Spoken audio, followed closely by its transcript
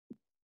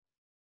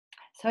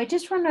So I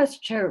just want us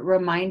to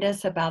remind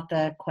us about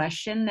the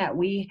question that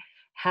we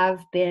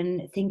have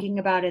been thinking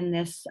about in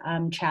this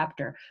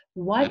chapter.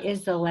 What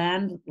is the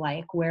land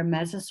like where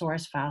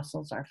Mesosaurus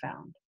fossils are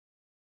found?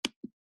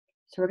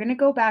 So we're going to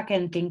go back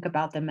and think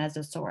about the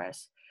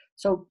Mesosaurus.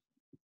 So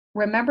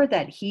remember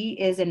that he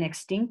is an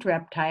extinct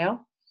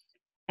reptile,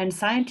 and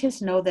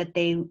scientists know that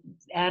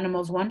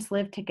animals once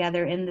lived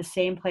together in the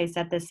same place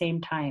at the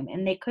same time,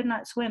 and they could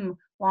not swim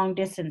long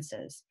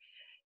distances.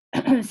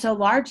 So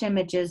large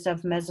images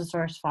of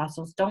Mesosaurus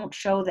fossils don't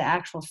show the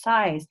actual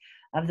size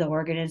of the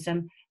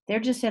organism. They're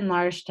just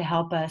enlarged to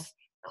help us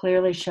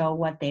clearly show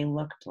what they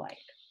looked like.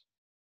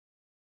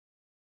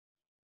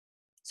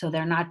 So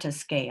they're not to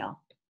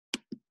scale.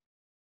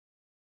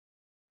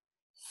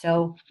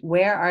 So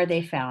where are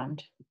they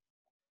found?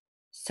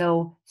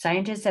 So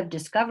scientists have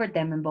discovered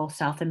them in both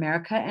South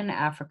America and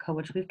Africa,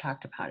 which we've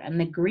talked about. And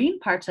the green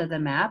parts of the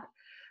map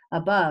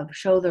above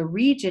show the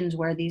regions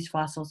where these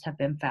fossils have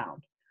been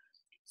found.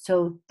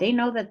 So they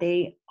know that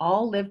they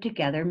all lived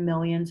together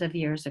millions of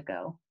years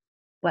ago.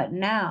 But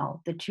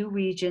now the two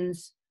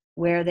regions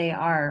where they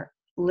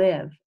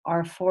live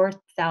are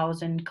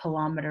 4,000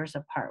 kilometers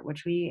apart,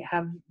 which we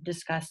have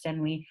discussed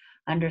and we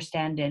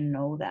understand and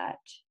know that.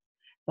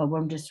 But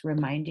we're just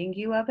reminding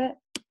you of it.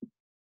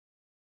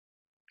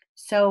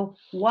 So,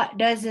 what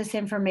does this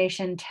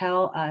information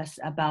tell us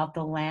about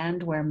the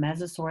land where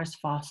Mesosaurus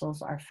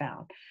fossils are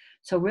found?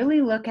 So,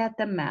 really look at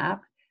the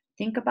map,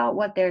 think about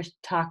what they're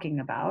talking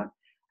about.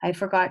 I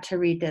forgot to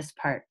read this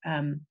part.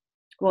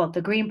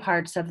 The green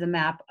parts of the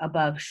map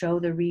above show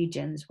the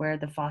regions where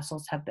the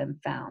fossils have been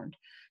found.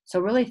 So,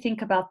 really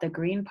think about the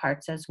green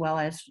parts as well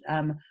as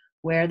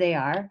where they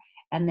are.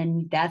 And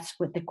then that's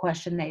what the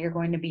question that you're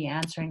going to be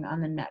answering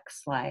on the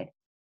next slide.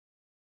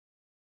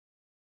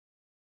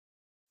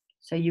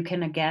 So you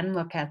can again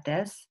look at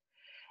this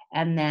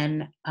and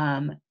then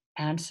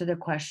answer the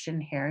question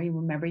here. You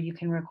remember you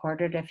can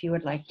record it if you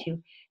would like to,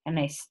 and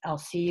I'll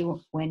see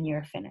you when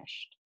you're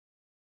finished.